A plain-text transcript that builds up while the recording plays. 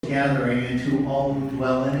gathering and to all who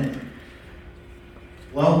dwell in it.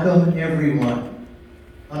 Welcome, everyone.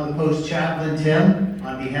 I'm the Post Chaplain Tim.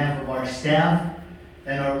 On behalf of our staff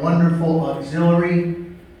and our wonderful auxiliary,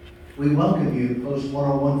 we welcome you to Post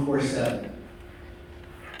 10147.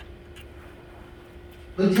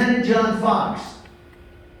 Lieutenant John Fox,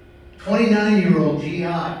 29-year-old GI,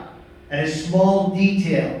 and a small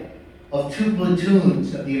detail of 2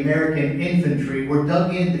 platoons of the American infantry were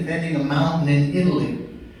dug in defending a mountain in Italy,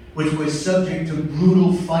 which was subject to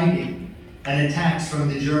brutal fighting and attacks from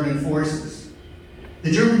the German forces.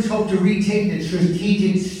 The Germans hoped to retake the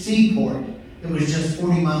strategic seaport that was just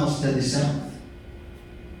 40 miles to the south.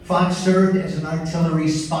 Fox served as an artillery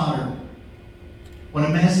spotter when a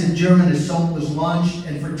massive German assault was launched,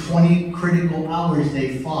 and for 20 critical hours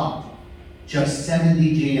they fought, just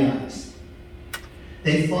 70 GIs.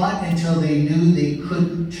 They fought until they knew they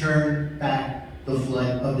couldn't turn back the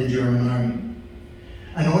flood of the German army.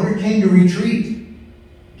 An order came to retreat.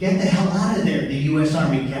 Get the hell out of there, the U.S.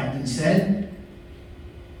 Army captain said.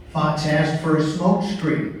 Fox asked for a smoke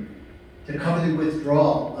screen to cover the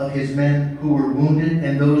withdrawal of his men who were wounded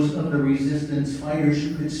and those of the resistance fighters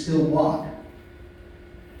who could still walk.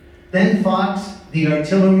 Then Fox, the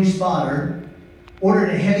artillery spotter, ordered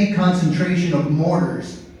a heavy concentration of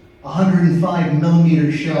mortars, 105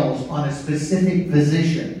 millimeter shells on a specific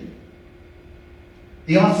position.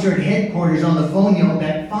 The officer at headquarters on the phone yelled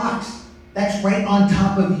back, "Fox, that's right on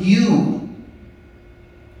top of you."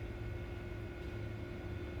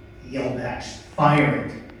 He yelled back, "Fire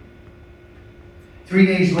it." 3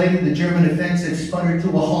 days later, the German offensive sputtered to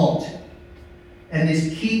a halt, and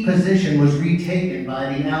this key position was retaken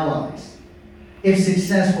by the Allies. If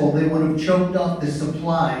successful, they would have choked off the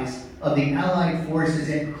supplies of the Allied forces,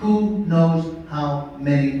 and who knows how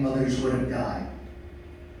many others would have died.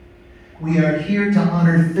 We are here to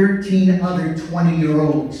honor 13 other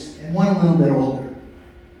 20-year-olds, and one a little bit older,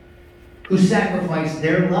 who sacrificed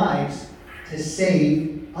their lives to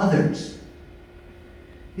save others.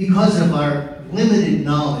 Because of our limited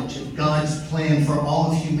knowledge of God's plan for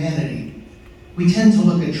all of humanity, we tend to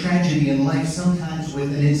look at tragedy in life sometimes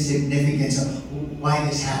with an insignificance of why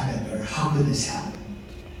this happened or how could this happen.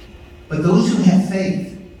 But those who have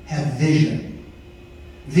faith have vision.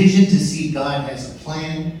 Vision to see God has a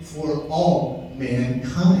plan for all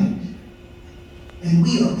mankind. And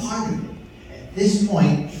we are part of it at this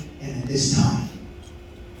point and at this time.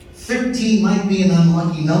 13 might be an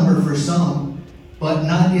unlucky number for some, but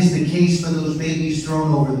not is the case for those babies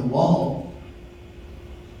thrown over the wall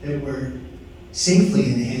that were safely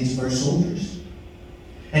in the hands of our soldiers.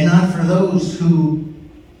 And not for those who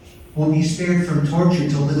will be spared from torture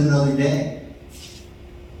to live another day.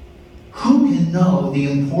 Who can know the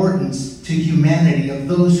importance to humanity of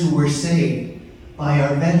those who were saved by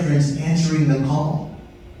our veterans answering the call?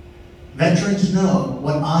 Veterans know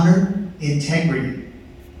what honor, integrity,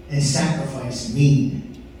 and sacrifice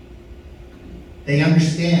mean. They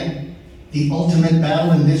understand the ultimate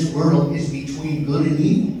battle in this world is between good and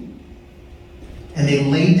evil. And they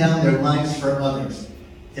lay down their lives for others.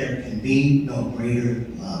 There can be no greater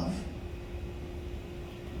love.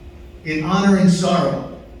 In honor and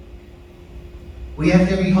sorrow, we have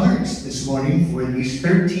heavy hearts this morning for these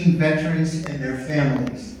 13 veterans and their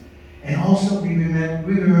families. And also we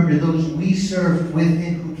remember those we served with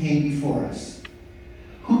and who came before us.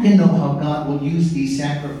 Who can know how God will use these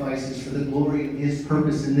sacrifices for the glory of His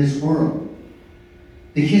purpose in this world?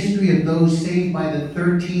 The history of those saved by the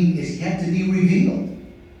 13 is yet to be revealed.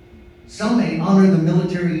 Some may honor the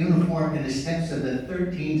military uniform and the steps of the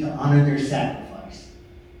 13 to honor their sacrifice.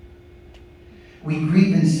 We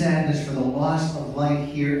grieve in sadness for the loss of life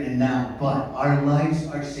here and now, but our lives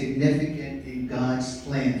are significant in God's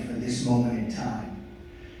plan for this moment in time.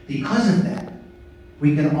 Because of that,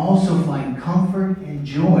 we can also find comfort and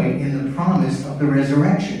joy in the promise of the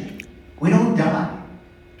resurrection. We don't die.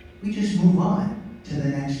 We just move on to the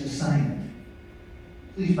next assignment.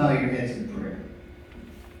 Please bow your heads in prayer.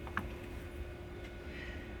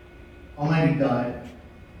 Almighty God,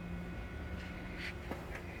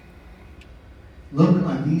 look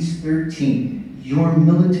on these 13, your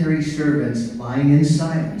military servants lying in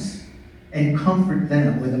silence, and comfort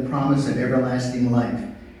them with the promise of everlasting life,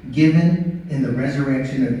 given in the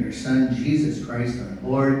resurrection of your Son, Jesus Christ our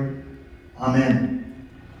Lord. Amen.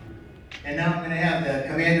 And now I'm going to have the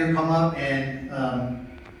commander come up and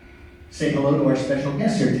say hello to our special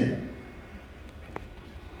guest here today.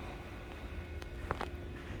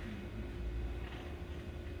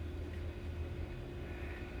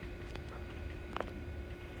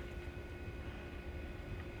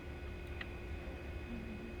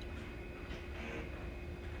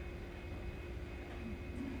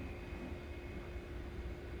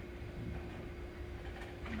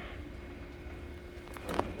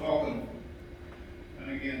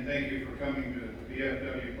 thank you for coming to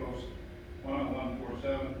VFW Post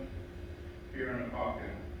 10147 here in Apopka.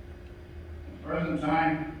 At the present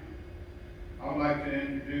time, I would like to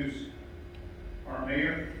introduce our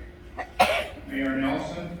mayor, Mayor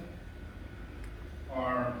Nelson,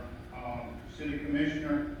 our city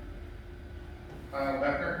commissioner, Kyle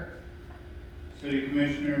Becker, city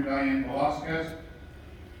commissioner Diane Velasquez,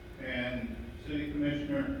 and city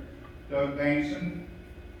commissioner Doug Bainson.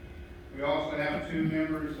 We also have two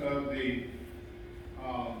members of the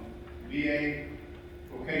VA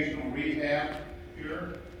Vocational Rehab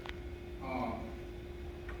here,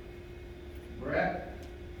 Brett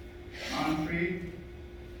Moncrief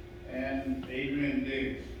and Adrian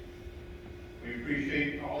Diggs. We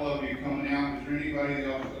appreciate all of you coming out. Is there anybody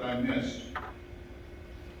else that I missed?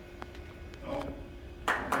 No?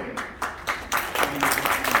 Okay.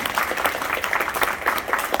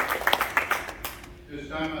 This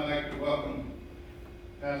time I'd like to welcome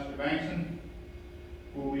Pastor Bankson,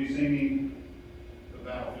 who will be singing the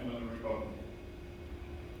Battle Hymn of the Republic.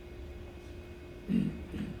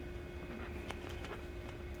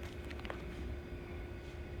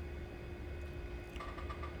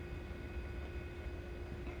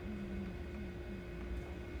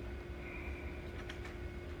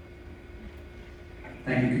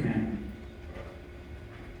 Thank you, Commander.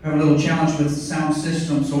 I have a little challenge with the sound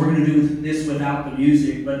system, so we're going to do this without the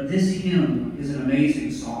music, but this hymn is an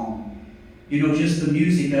amazing song. You know, just the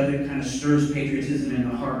music of it kind of stirs patriotism in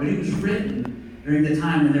the heart, but it was written during the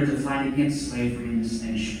time when there was a fight against slavery in this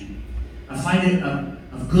nation, a fight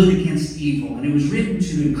of good against evil, and it was written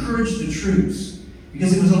to encourage the troops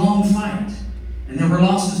because it was a long fight, and there were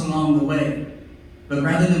losses along the way. But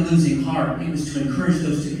rather than losing heart, it was to encourage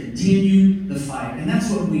those to continue the fight. And that's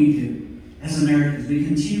what we do as Americans. We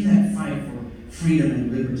continue that fight for freedom and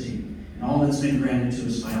liberty and all that's been granted to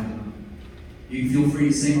us by God. You can feel free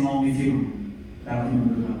to sing along if you want. Battle Hymn of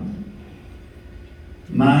the Republic.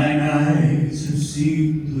 Mine eyes have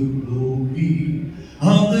seen the glory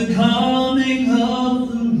of the coming of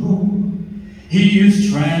the Lord. He is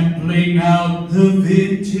trampling out the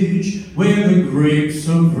vintage where the grapes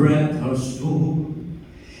of wrath are stored.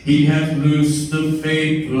 He hath loosed the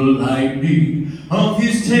fateful lightning of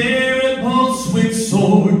his terrible swift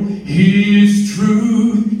sword. His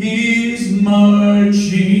truth is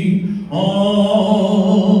marching on.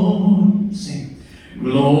 Sing.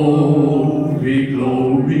 Glory,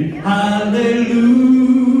 glory, hallelujah.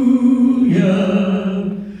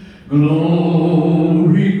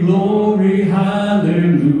 Glory, glory,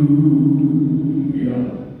 hallelujah.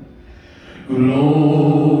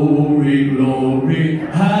 Glory, glory,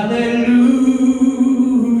 hallelujah.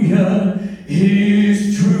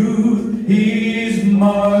 His truth is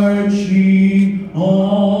marching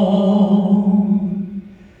on.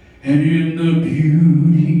 And in the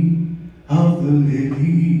beauty of the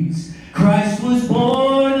lilies, Christ was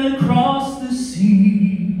born across the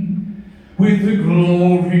sea, with the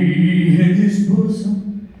glory in his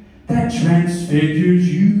bosom that transfigures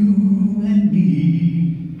you and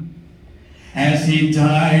me. As he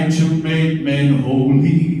died to make men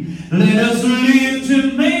holy, let us live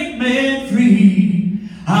to make men free.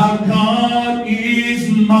 Our God is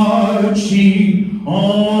marching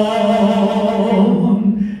on.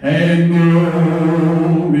 And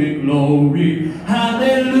glory, glory,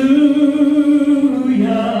 hallelujah.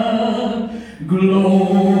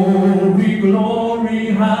 Glory, glory,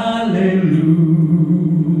 hallelujah.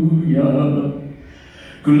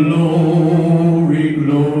 Glory,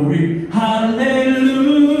 glory, hallelujah.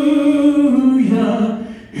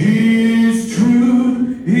 His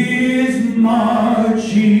truth is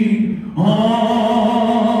marching on.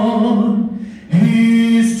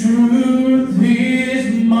 His truth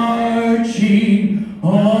is marching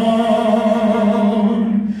on.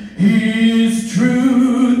 His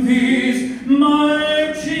truth is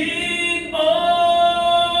marching on.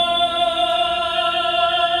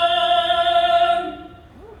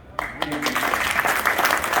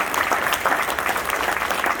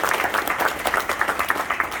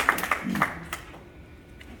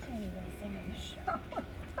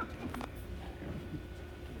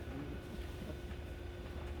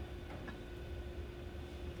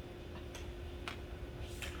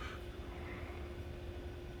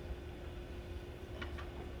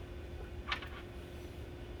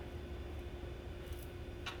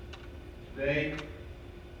 Today,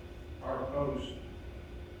 our post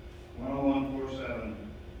 10147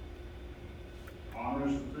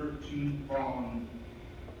 honors the 13 fallen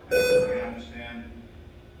Afghanistan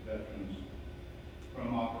veterans from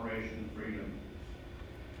Operation Freedom.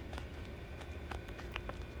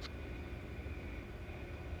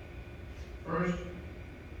 First,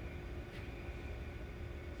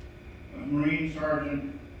 Marine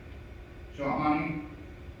Sergeant Johanny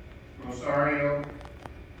Rosario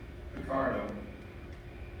Picardo.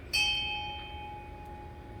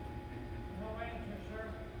 No answer, sir.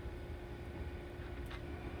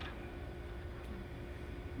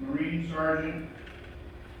 Marine Sergeant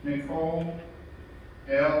Nicole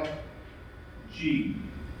L. G.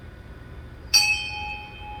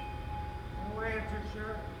 No answer,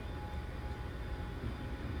 sir.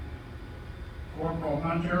 Corporal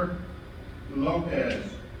Hunter Lopez.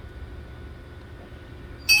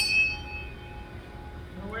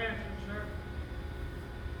 No answer, sir.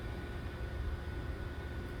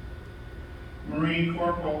 Marine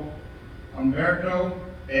Corporal Humberto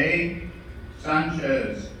A.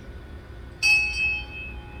 Sanchez.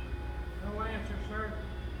 No answer, sir.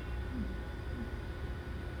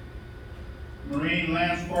 Marine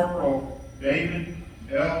Lance Corporal David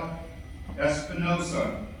L.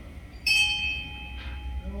 Espinosa.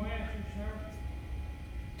 No answer, sir.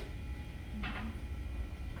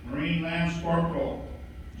 Marine Lance Corporal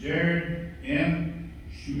Jared M.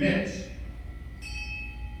 Schmidt.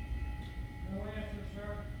 No answer,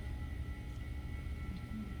 sir.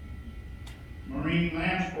 Marine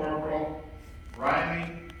Lance Corporal Riley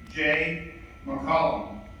J.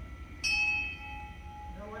 McCollum.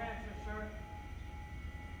 No answer, sir.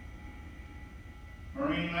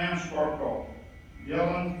 Marine Lance Corporal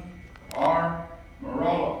Dylan R.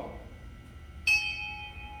 Marola.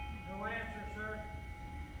 No answer, sir.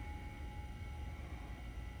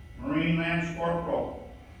 Marine Lance Corporal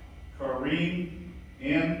Kareem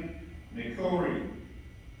M. Nikori.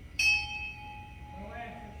 No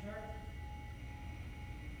answer, sir.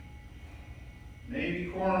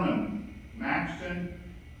 Navy Corpsman Maxton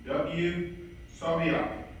W.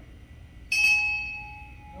 Sobiak.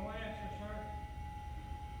 No answer, sir.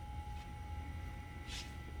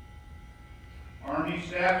 Army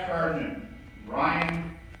Staff Sergeant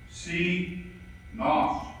Ryan C.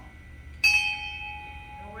 Noss.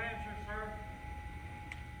 No answer, sir.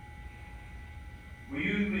 We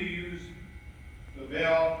usually use the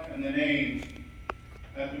bell and the names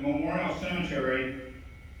at the Memorial Cemetery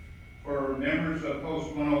for members of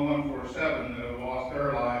Post 10147 that have lost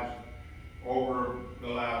their lives over the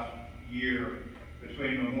last year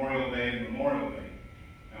between Memorial Day and Memorial Day.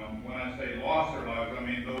 Now, when I say lost their lives, I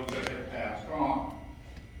mean those that have passed on.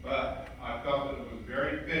 But I felt that it was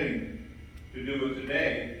very fitting to do it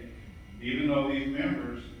today, even though these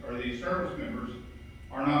members, or these service members,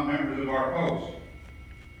 are not members of our post.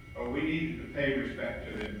 But we needed to pay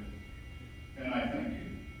respect to them. And I thank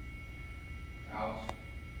you. Alice.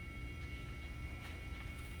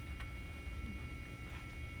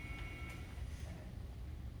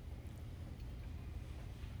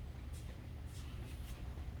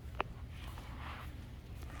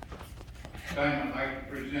 Time I'd like to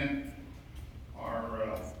present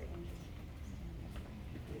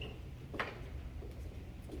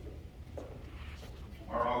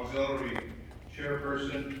our auxiliary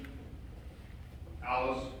chairperson,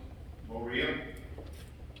 Alice Boria.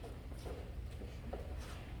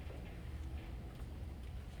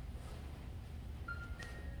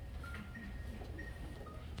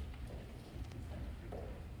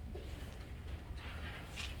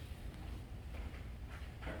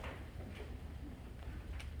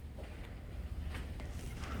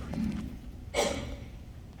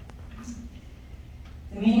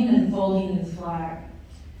 The meaning of the folding of the flag.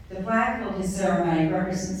 The flag folding ceremony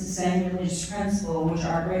represents the same religious principle in which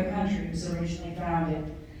our great country was originally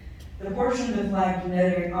founded. The portion of the flag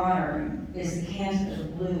denoted honoring is the canton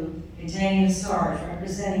of blue, containing the stars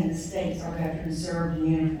representing the states our veterans served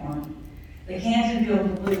in uniform. The canton field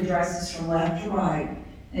of blue dresses from left to right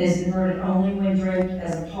and is inverted only when draped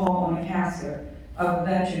as a pall on a casket of a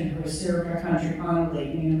veteran who has served our country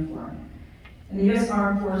honorably in uniform. In the U.S.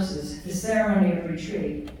 Armed Forces, the ceremony of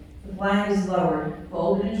retreat, the flag is lowered,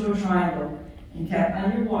 folded into a triangle, and kept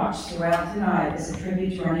under watch throughout the night as a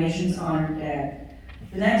tribute to our nation's honored dead.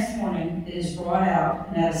 The next morning, it is brought out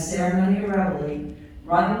and at a ceremony of reveille,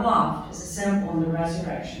 run aloft as a symbol of the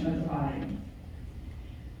resurrection of the body.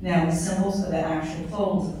 Now, the symbols of the actual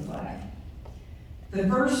folds of the flag. The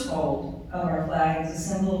first fold of our flag is a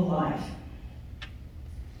symbol of life.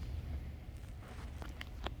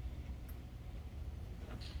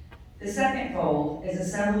 The second fold is a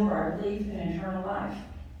symbol of our belief in eternal life.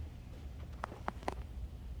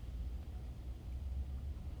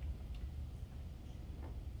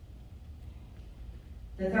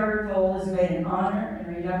 The third fold is made in honor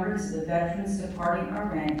and remembrance of the veterans departing our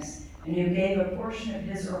ranks and who gave a portion of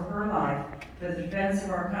his or her life for the defense of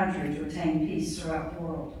our country to attain peace throughout the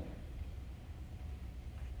world.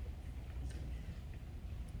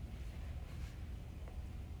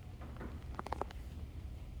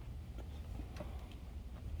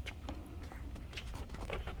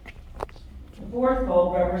 fourth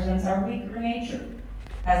fold represents our weaker nature.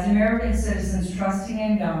 As American citizens trusting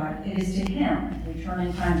in God, it is to Him we turn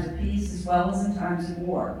in times of peace as well as in times of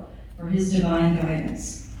war for His divine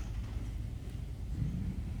guidance.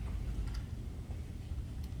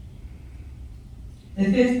 The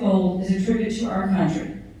fifth fold is a tribute to our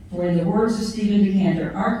country, for in the words of Stephen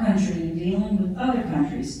Decanter, our country in dealing with other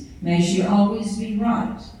countries, may she always be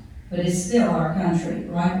right, but is still our country,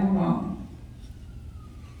 right or wrong.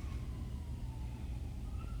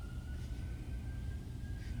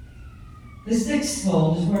 The sixth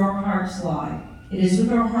fold is where our hearts lie. It is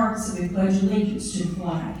with our hearts that we pledge allegiance to the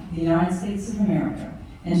flag, the United States of America,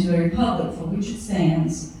 and to the republic for which it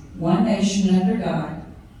stands, one nation under God,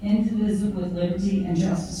 indivisible with liberty and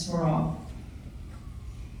justice for all.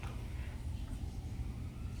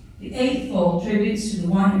 The eighth fold tributes to the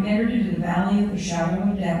one who entered into the valley of the shadow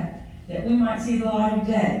of death, that we might see the light of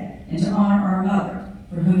day, and to honor our mother,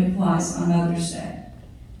 for whom it flies on Mother's Day.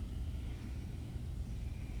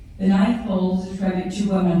 The ninth fold is a tribute to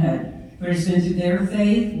womanhood, for it has been through their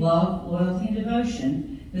faith, love, loyalty, and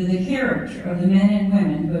devotion that the character of the men and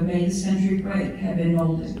women who have made this country great have been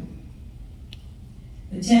molded.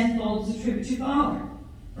 The 10th fold is a tribute to Father,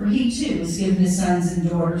 for he too has given his sons and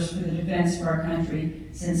daughters for the defense of our country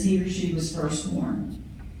since he or she was first born.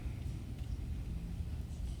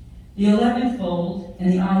 The 11th fold,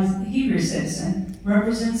 in the eyes of the Hebrew citizen,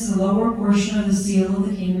 represents the lower portion of the seal of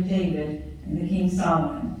the King of David and the King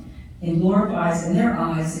Solomon, and glorifies in their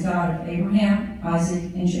eyes the God of Abraham, Isaac,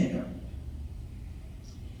 and Jacob.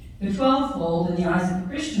 The 12th fold, in the eyes of the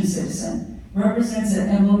Christian citizen, represents an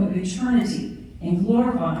emblem of eternity and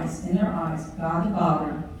glorifies in their eyes God the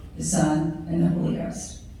Father, the Son, and the Holy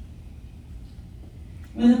Ghost.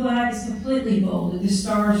 When the flag is completely folded, the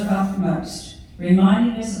stars are uppermost,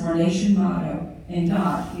 reminding us of our nation motto, "In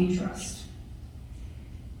God we trust."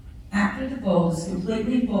 After the fold is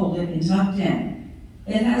completely folded and tucked in,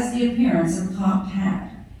 it has the appearance of a cocked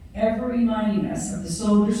hat, ever reminding us of the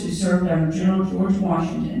soldiers who served under General George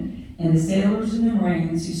Washington and the sailors and the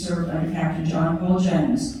Marines who served under Captain John Paul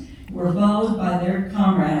Jones, who were followed by their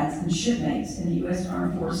comrades and shipmates in the U.S.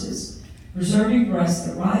 Armed Forces, preserving for us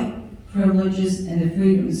the right, privileges, and the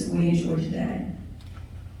freedoms that we enjoy today.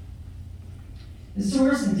 The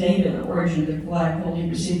source and date of the origin of the flag folding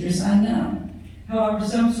procedure is unknown. However,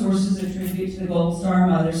 some sources attribute to the Gold Star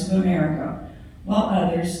Mothers of America, while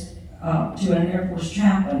others to an Air Force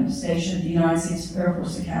chaplain stationed at the United States Air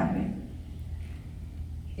Force Academy.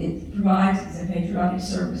 It provides as a patriotic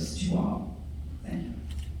service to all. Thank you.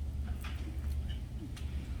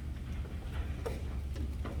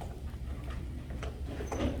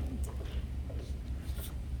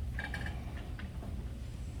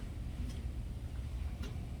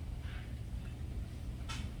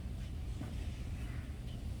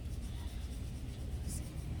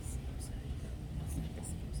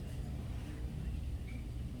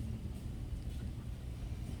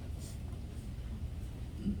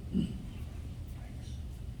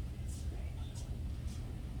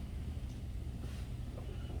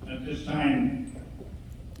 At this time,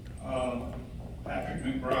 Patrick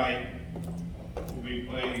McBride will be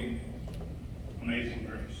playing Amazing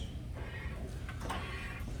Grace.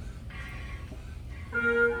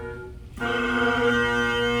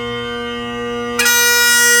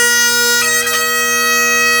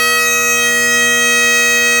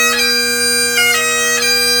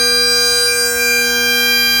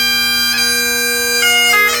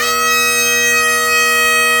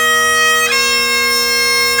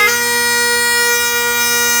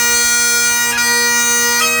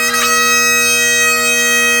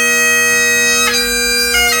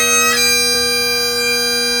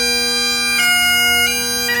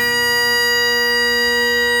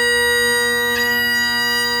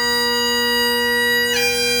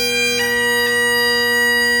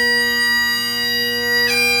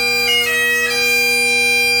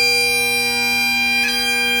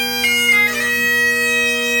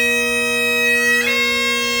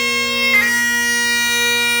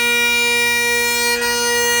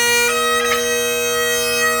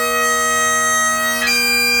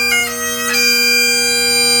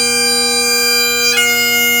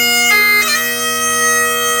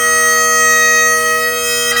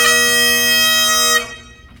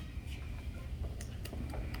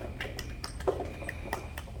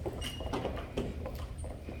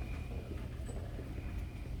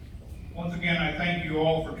 Once again, I thank you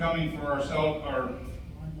all for coming for our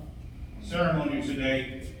ceremony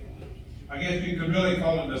today. I guess you could really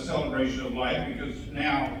call it a celebration of life, because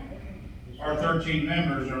now our 13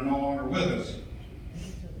 members are no longer with us,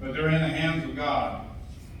 but they're in the hands of God.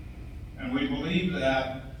 And we believe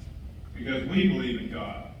that because we believe in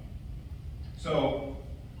God. So,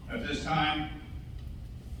 at this time,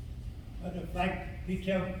 Let the flag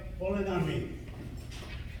detail falling on me.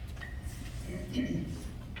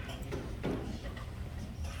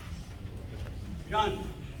 John.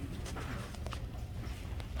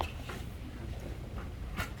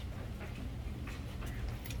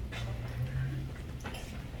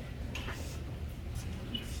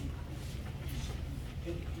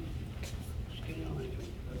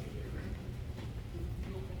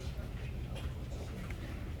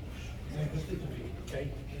 Listen to me,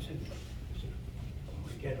 okay? Listen.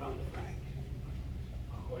 We get on the flag.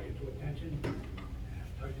 I'll call you to attention, and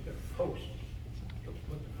I'll tell you to post to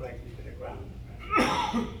put the flag into the ground.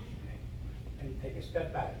 Okay? And take a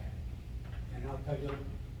step back, and I'll tell you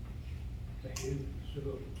the hand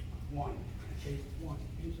salute. 1, I say 1,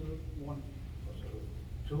 hand salute, 1, salute.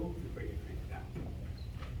 2, you bring your finger down.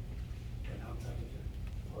 Then I'll tell you to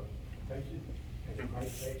put attention, get the right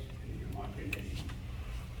face, and you mark your name.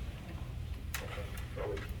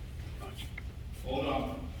 hold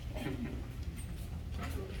on.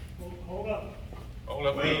 Hold up.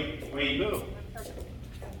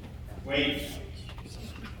 Wait.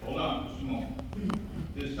 Hold on just a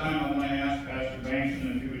moment. This time I want to ask Pastor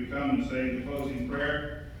Bankson if he would come and say the closing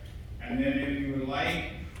prayer. And then if you would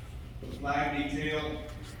like, the flag detail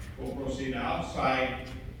will proceed outside.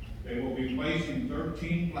 They will be placing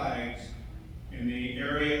 13 flags in the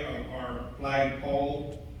area of our flag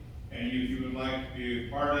pole. And if you would like to be a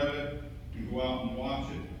part of it and go out and watch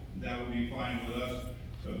it, that would be fine with us.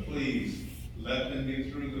 So please, let them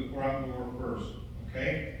get through the front door first,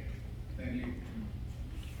 okay? Thank you.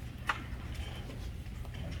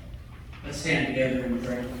 Let's stand together and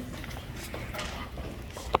pray.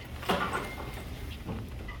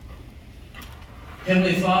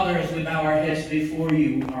 Heavenly Father, as we bow our heads before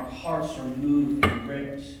you, our hearts are moved and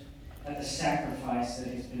gripped at the sacrifice that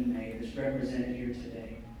has been made, that's represented here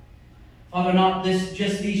today. Father, not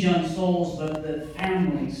just these young souls, but the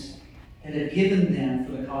families that have given them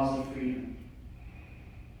for the cause of freedom.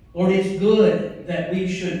 Lord, it's good that we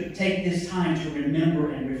should take this time to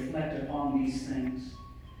remember and reflect upon these things,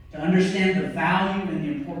 to understand the value and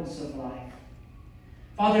the importance of life.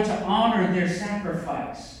 Father, to honor their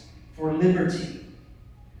sacrifice for liberty.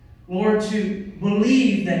 Lord, to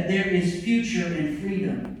believe that there is future and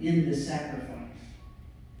freedom in this sacrifice.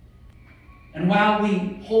 And while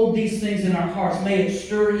we hold these things in our hearts, may it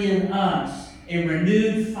stir in us a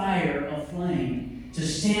renewed fire of flame to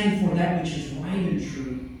stand for that which is right and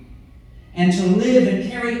true, and to live and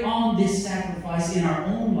carry on this sacrifice in our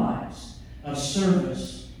own lives of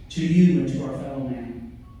service to you and to our fellow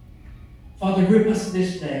man. Father, grip us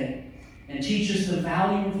this day and teach us the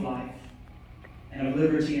value of life and of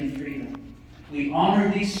liberty and freedom. We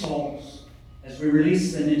honor these souls as we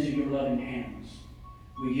release them into your loving hands.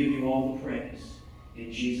 We give you all the praise.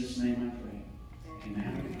 In Jesus' name I pray.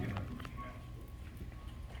 Amen.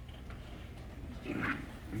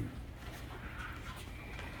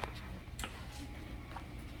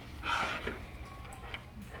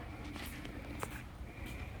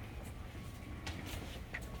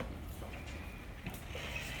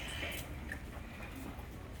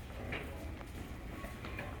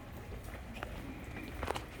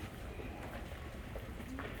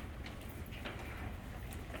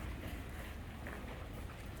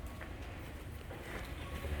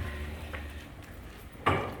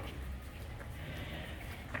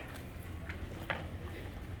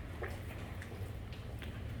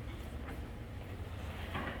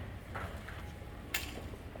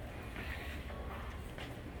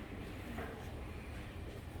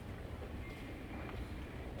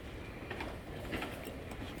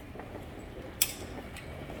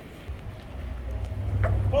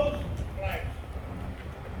 Post flags.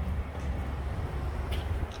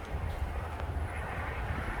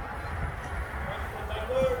 My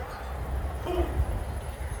word. Boom.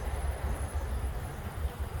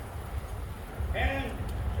 And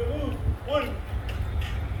salute. 1,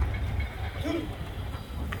 2.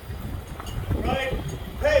 Right.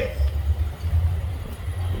 Pace.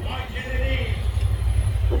 March in the knees.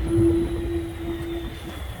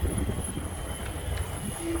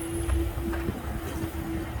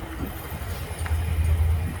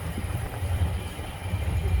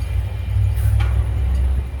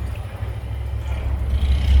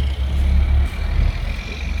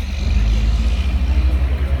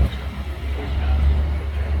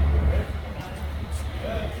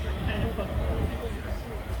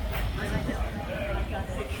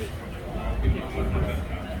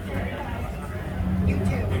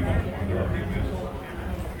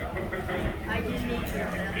 I did need to.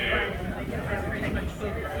 I guess that's pretty much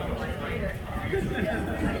figured.